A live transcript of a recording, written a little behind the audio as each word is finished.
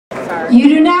You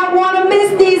do not want to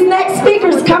miss these next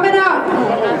speakers coming up.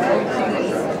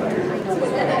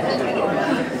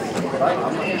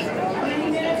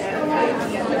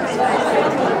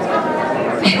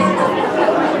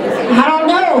 I don't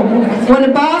know. When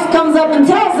the boss comes up and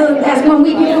tells us, that's when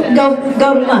we go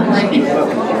to lunch.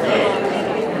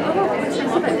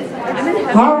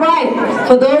 All right.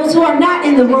 For those who are not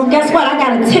in the room, guess what? I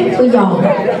got a tip for y'all.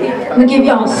 I'm going to give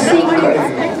y'all a secret.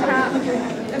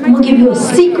 I'm going to give you a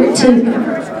secret to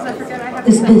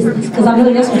this business, because I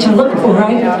know that's what you're looking for,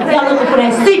 right? Y'all looking for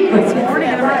that secret.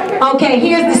 Okay,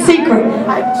 here's the secret.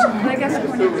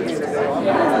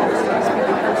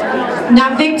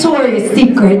 Not Victoria's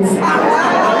Secrets.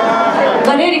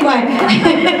 But anyway.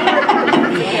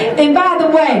 And by the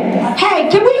way, hey,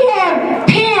 can we have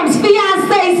Pam's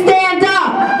fiance stand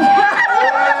up?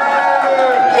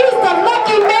 He's the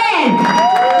lucky man.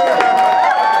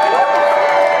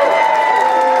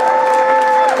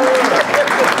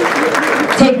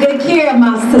 Take good care of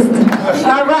my sister.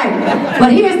 All right.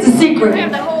 But here's the secret.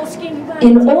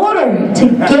 In order to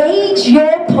gauge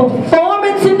your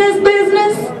performance in this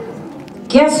business,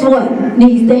 guess what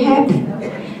needs to happen?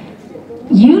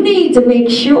 You need to make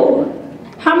sure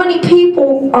how many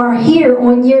people are here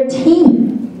on your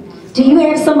team. Do you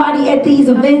have somebody at these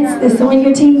events that's on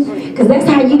your team? Because that's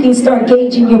how you can start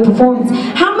gauging your performance.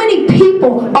 How many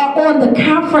people are on the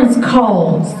conference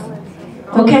calls?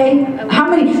 Okay? How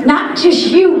many, not just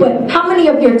you, but how many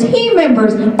of your team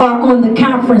members are on the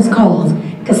conference calls?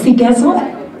 Because see, guess what?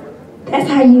 That's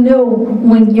how you know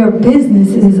when your business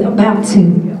is about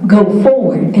to go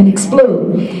forward and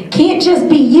explode. Can't just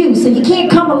be you, so you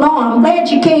can't come along. I'm glad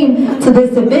you came to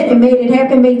this event and made it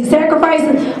happen, made the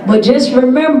sacrifices, but just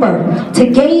remember, to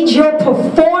gauge your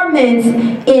performance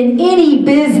in any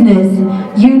business,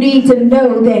 you need to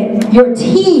know that your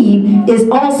team is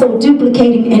also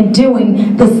duplicating and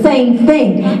doing the same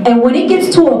thing. And when it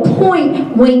gets to a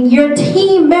point when your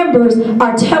team members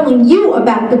are telling you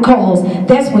about the calls,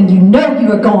 that's when you know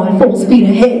you are going full speed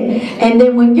ahead. And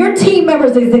then when your team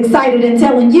members is excited and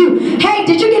telling you, hey,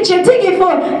 did you get your ticket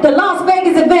for the Las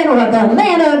Vegas event or the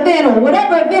Atlanta event or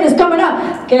whatever event is coming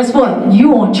up? Guess what?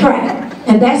 You on track.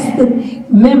 And that's the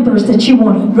members that you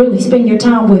want to really spend your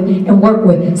time with and work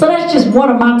with. So that's just one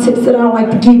of my tips that I like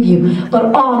to give you.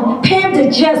 But Pam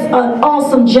did just an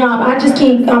awesome job. I just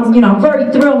can't, I'm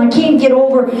very thrilled. I can't get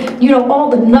over, all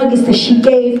the nuggets that she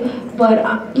gave. But,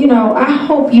 I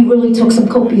hope you really took some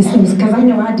copious notes, because I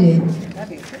know I did.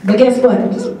 But guess what?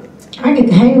 I get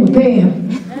to hang with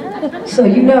Pam. So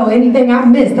anything I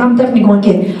missed, I'm definitely going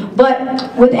to get.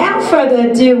 But without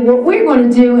further ado, what we're going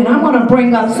to do, and I'm going to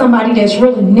bring up somebody that's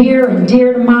really near and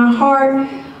dear to my heart.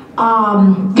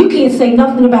 You can't say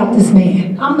nothing about this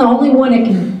man. I'm the only one that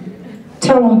can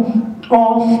tell him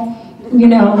off,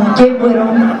 get with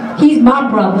him. He's my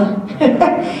brother.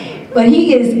 But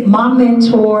he is my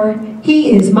mentor.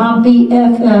 He is my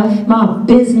BFF, my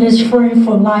business friend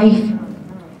for life.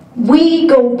 We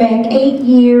go back 8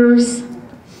 years.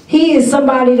 He is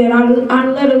somebody that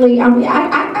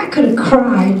I could have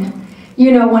cried,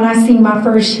 when I seen my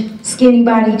first skinny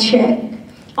body check.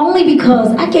 Only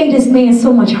because I gave this man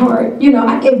so much heart.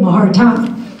 I gave him a hard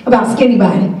time about skinny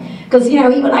body. Because, he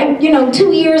was like,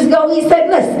 2 years ago, he said,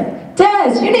 listen,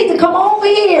 Des, you need to come over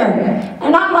here.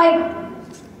 And I'm like,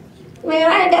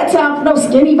 man, I ain't got time for no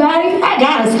skinny body. I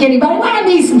got a skinny body. Why I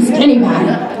need some skinny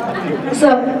body?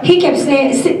 So he kept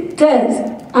saying, Des,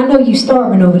 I know you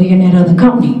starving over there in that other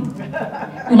company.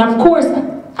 And of course,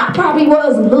 I probably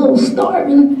was a little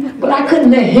starving, but I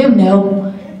couldn't let him know.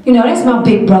 That's my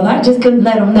big brother. I just couldn't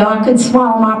let him know. I couldn't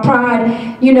swallow my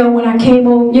pride, when I came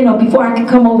over, before I could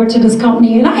come over to this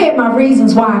company. And I had my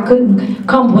reasons why I couldn't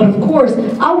come, but of course,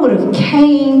 I would have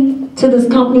came to this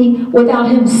company without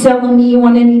him selling me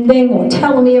on anything or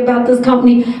telling me about this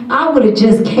company. I would have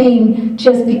just came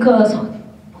just because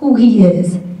who he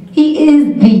is. He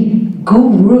is the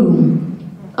guru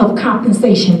of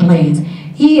compensation plans.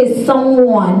 He is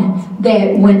someone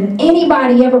that when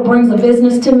anybody ever brings a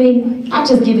business to me, I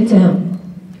just give it to him.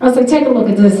 I say, take a look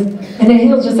at this. And then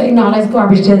he'll just say, no, that's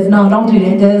garbage, Des. No, don't do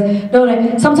that, Des. No,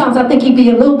 that. Sometimes I think he'd be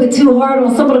a little bit too hard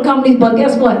on some of the companies, but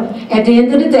guess what? At the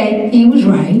end of the day, he was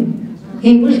right.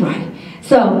 He was right.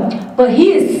 So, but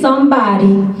he is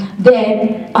somebody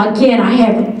that, again, I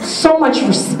have so much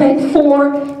respect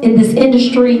for in this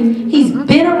industry. He's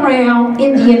been around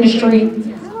in the industry.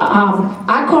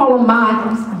 I call him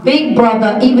my big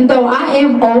brother, even though I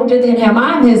am older than him.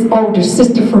 I'm his older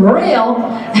sister for real.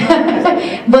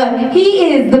 But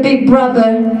he is the big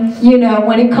brother,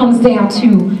 when it comes down to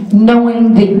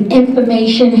knowing the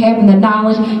information, having the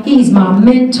knowledge. He's my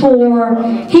mentor.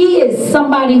 He is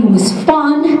somebody who is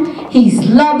fun. He He's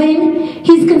loving.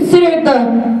 He's considered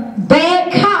the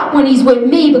bad cop when he's with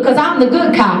me because I'm the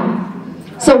good cop.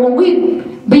 So when we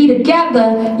be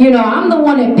together, you know, I'm the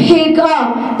one that pick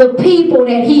up the people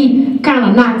that he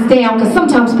kind of knocks down, because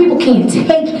sometimes people can't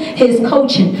take his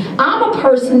coaching. I'm a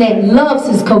person that loves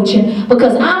his coaching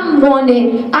because I'm one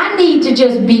that I need to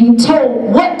just be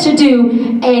told what to do,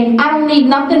 and I don't need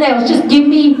nothing else. Just give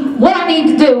me what I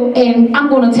need to do and I'm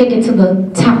going to take it to the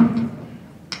top.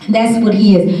 And that's what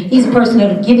he is. He's a person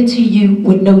that'll give it to you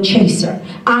with no chaser.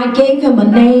 I gave him a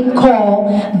name called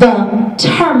the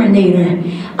Terminator.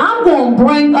 I'm going to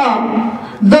bring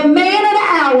up the man of the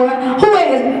hour who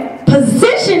has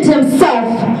positioned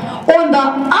himself on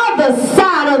the other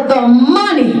side of the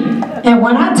money. And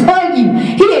when I tell you,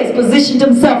 he has positioned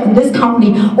himself in this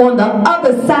company on the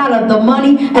other side of the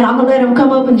money, and I'm going to let him come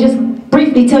up and just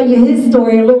briefly tell you his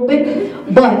story a little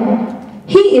bit. But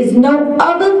he is no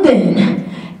other than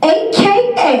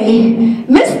AKA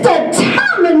Mr.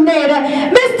 Terminator,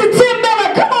 Mr. Tim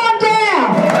Miller. Come on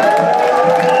down.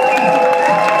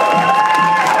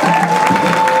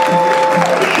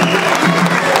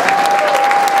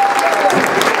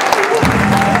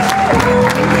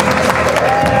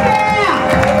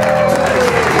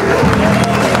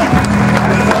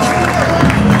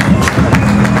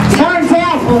 Turns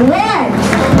out for what?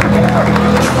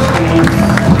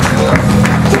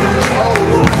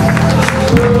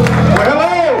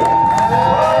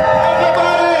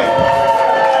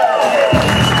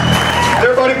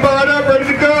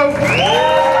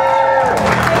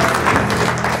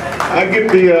 I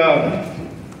get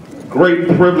the great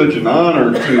privilege and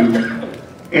honor to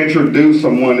introduce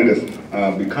someone that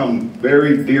has become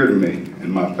very dear to me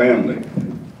and my family.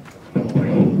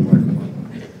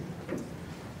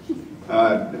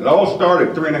 It all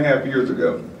started 3.5 years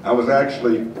ago. I was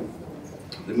actually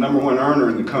the #1 earner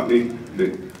in the company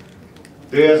that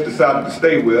Des decided to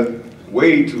stay with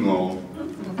way too long.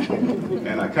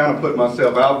 And I kind of put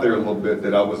myself out there a little bit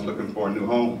that I was looking for a new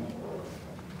home.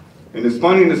 And it's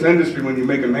funny in this industry when you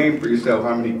make a name for yourself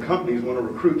how many companies want to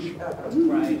recruit you.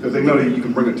 Because they know that you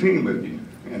can bring a team with you.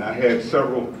 And I had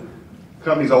several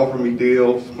companies offer me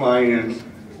deals, fly-ins,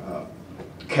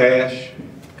 cash,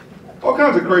 all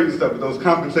kinds of crazy stuff. But those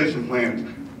compensation plans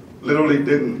literally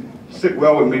didn't sit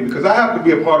well with me because I have to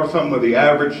be a part of something where the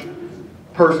average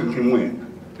person can win.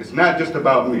 It's not just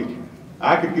about me.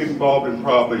 I could get involved in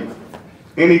probably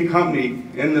any company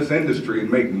in this industry and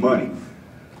make money.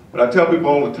 But I tell people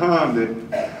all the time that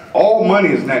all money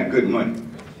is not good money.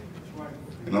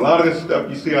 And a lot of this stuff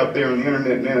you see out there on the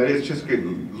internet now, it's just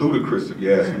getting ludicrous if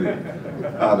you ask me,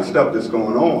 the stuff that's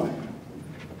going on.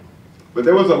 But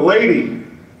there was a lady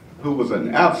who was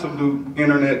an absolute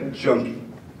internet junkie,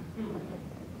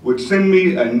 would send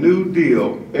me a new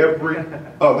deal every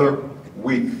other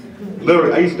week.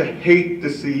 Literally, I used to hate to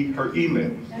see her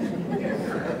emails.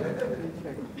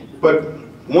 But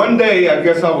one day, I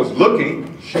guess I was looking,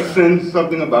 she sends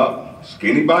something about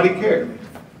skinny body care.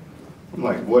 I'm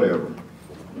like, whatever.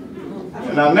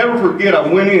 And I'll never forget, I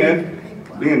went in,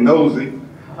 being nosy,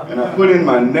 and I put in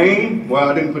my name. Well,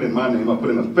 I didn't put in my name, I put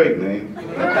in a fake name.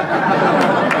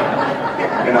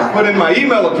 And I put in my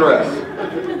email address.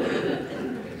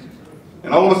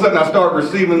 And all of a sudden, I started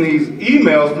receiving these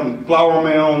emails from Flower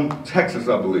Mound, Texas,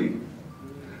 I believe.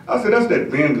 I said, that's that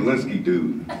Ben Galinsky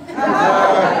dude.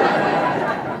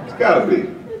 It's gotta be.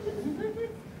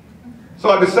 So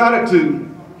I decided to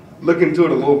look into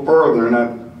it a little further, and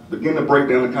I began to break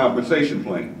down the compensation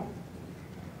plan.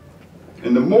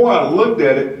 And the more I looked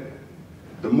at it,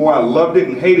 the more I loved it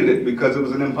and hated it because it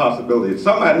was an impossibility. It's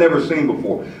something I'd never seen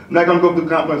before. I'm not gonna go through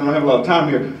comp plans, I don't have a lot of time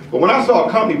here, but when I saw a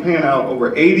company paying out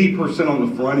over 80% on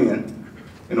the front end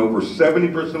and over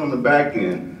 70% on the back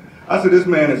end, I said, this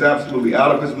man is absolutely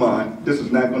out of his mind. This is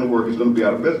not gonna work, he's gonna be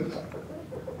out of business.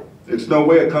 It's no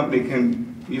way a company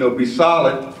can, be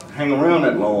solid, hang around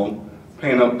that long,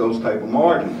 paying up those type of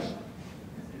margins.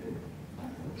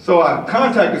 So I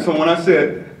contacted someone, I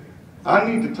said, I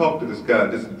need to talk to this guy,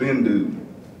 this Ben dude.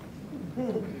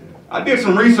 I did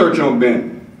some research on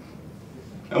Ben.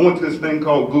 I went to this thing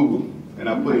called Google, and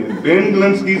I put in Ben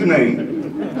Galinsky's name.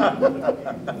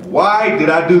 Why did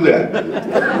I do that?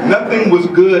 Nothing was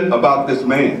good about this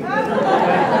man.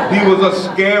 He was a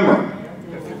scammer.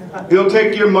 He'll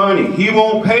take your money. He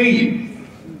won't pay you.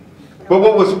 But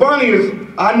what was funny is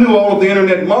I knew all of the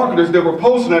internet marketers that were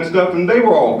posting that stuff, and they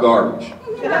were all garbage.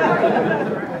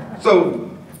 So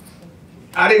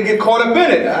I didn't get caught up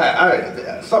in it.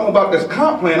 Something about this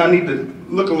comp plan, I need to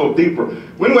look a little deeper.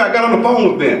 Well, anyway, I got on the phone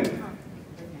with Ben,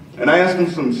 and I asked him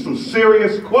some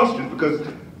serious questions, because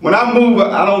when I move,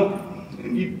 I don't,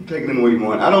 and you take it any way you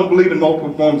want, I don't believe in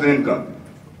multiple forms of income.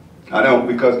 I don't,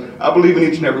 because I believe in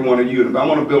each and every one of you. And if I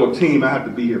want to build a team, I have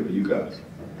to be here for you guys.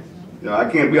 You know, I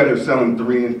can't be out here selling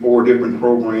 3 and 4 different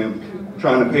programs,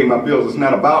 trying to pay my bills. It's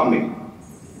not about me.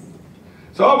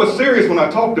 So I was serious when I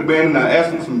talked to Ben and I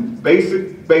asked him some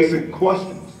basic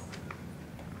questions.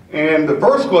 And the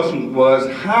first question was,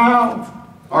 how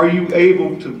are you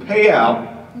able to pay out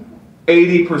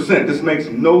 80%? This makes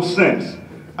no sense.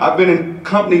 I've been in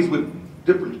companies with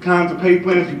different kinds of pay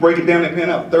plans. You break it down, they're paying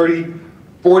out 30,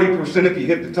 40% if you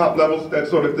hit the top levels, that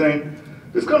sort of thing.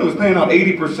 This company was paying out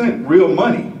 80% real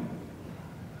money.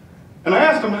 And I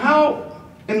asked him, how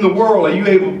in the world are you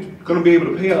going to be able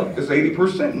to pay out this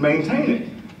 80% and maintain it?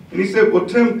 And he said, well,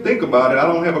 Tim, think about it. I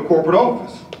don't have a corporate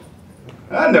office.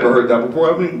 I never heard that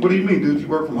before. I mean, what do you mean, dude? You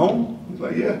work from home? He's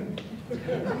like, yeah.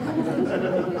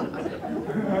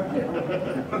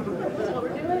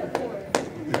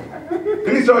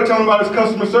 Then he started telling about his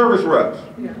customer service reps.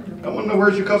 I want to know,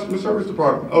 where's your customer service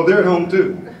department? Oh, they're at home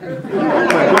too. I'm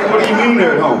like, what do you mean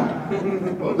they're at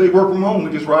home? Well, they work from home.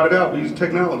 We just ride it out. We use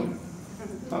technology.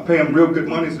 I pay them real good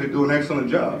money, so they do an excellent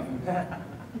job.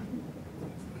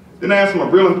 Then I asked him a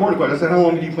real important question. I said, how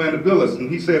long do you plan to build this? And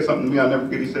he said something to me I'll never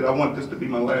forget. He said, I want this to be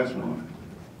my last one.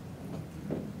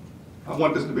 I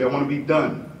want to be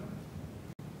done.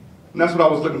 And that's what I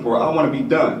was looking for. I want to be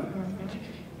done.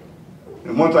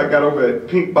 And once I got over that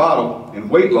pink bottle and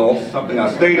weight loss, something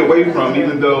I stayed away from,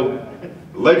 even though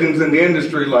legends in the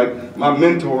industry like my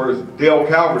mentor is Dale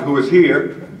Calvert, who is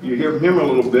here. You hear from him a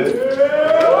little bit.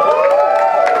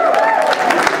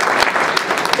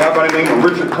 A guy by the name of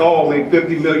Richard Call made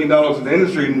 $50 million in the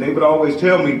industry, and they would always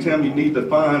tell me, Tim, you need to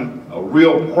find a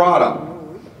real product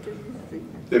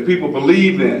that people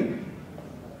believe in.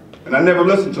 And I never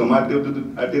listened to him. I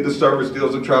did the service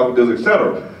deals, the travel deals,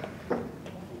 etc.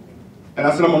 And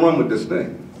I said, I'm gonna run with this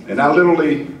thing. And I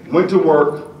literally went to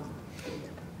work,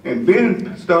 and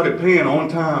Ben started paying on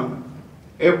time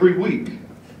every week.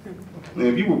 And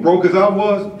if you were broke as I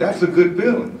was, that's a good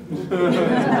feeling.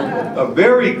 A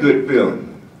very good feeling.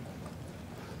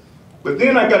 But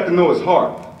then I got to know his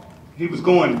heart. He was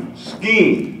going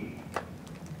skiing.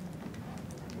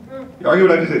 Y'all hear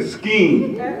what I just said?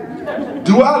 Skiing.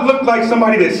 Do I look like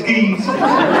somebody that skis?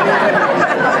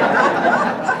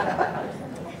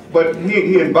 But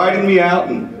he invited me out,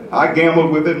 and I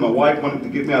gambled with it. My wife wanted to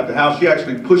get me out the house. She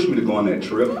actually pushed me to go on that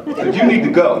trip. Said, you need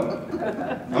to go.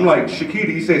 I'm like, Shakita,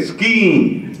 he said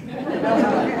skiing.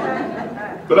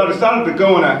 But I decided to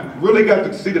go, and I really got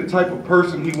to see the type of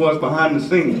person he was behind the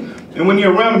scenes. And when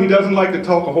you're around him, he doesn't like to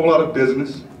talk a whole lot of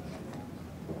business.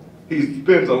 He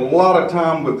spends a lot of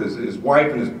time with his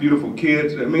wife and his beautiful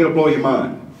kids. I mean, it'll blow your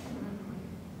mind.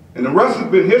 And the rest has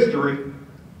been history,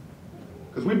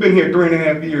 because we've been here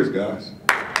 3.5 years, guys.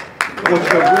 I want you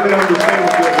to really understand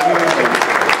what you're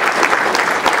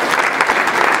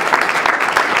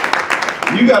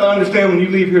doing. You got to understand when you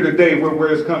leave here today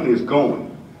where this company is going.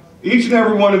 Each and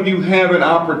every one of you have an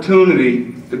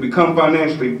opportunity to become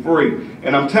financially free.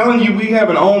 And I'm telling you, we have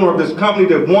an owner of this company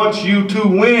that wants you to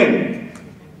win.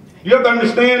 You have to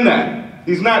understand that.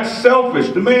 He's not selfish.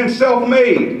 The man's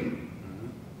self-made.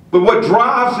 But what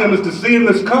drives him is to see in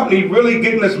this company really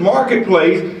get in this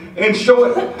marketplace and show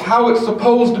it how it's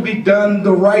supposed to be done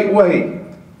the right way.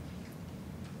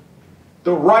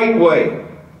 The right way.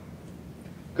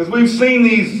 Because we've seen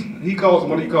these, he calls them,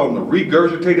 what do you call them, the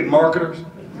regurgitated marketers.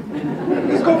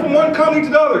 Let's go from one company to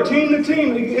the other, team to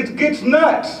team. It gets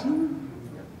nuts.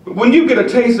 But when you get a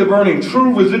taste of earning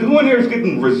true residual, who in here is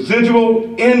getting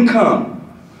residual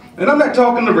income? And I'm not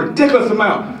talking a ridiculous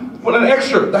amount. Well, an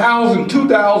extra $1,000,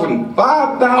 $2,000,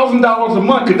 $5,000 a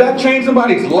month, could that change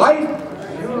somebody's life?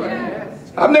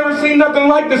 I've never seen nothing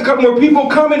like this company where people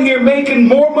come in here making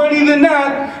more money than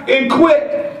that and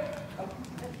quit.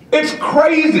 It's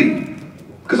crazy.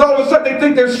 Because all of a sudden they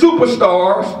think they're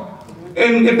superstars.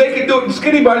 And if they can do it in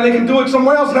Skinny Body, they can do it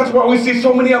somewhere else. And that's why we see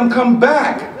so many of them come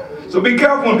back. So be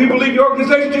careful when people leave your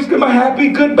organization, just give them a happy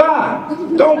goodbye.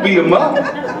 Don't beat them up.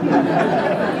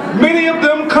 Many of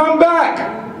them come back.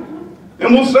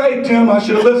 And will say, Tim, I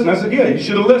should have listened. I said, yeah, you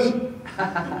should have listened.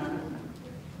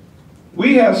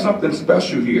 We have something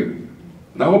special here.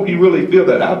 And I hope you really feel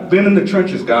that. I've been in the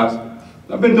trenches, guys.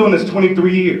 I've been doing this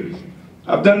 23 years.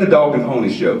 I've done the Dog and Pony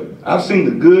Show. I've seen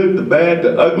the good, the bad,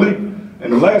 the ugly.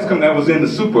 And the last company I was in, the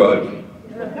super ugly.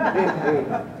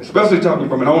 Especially talking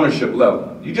from an ownership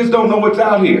level. You just don't know what's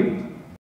out here.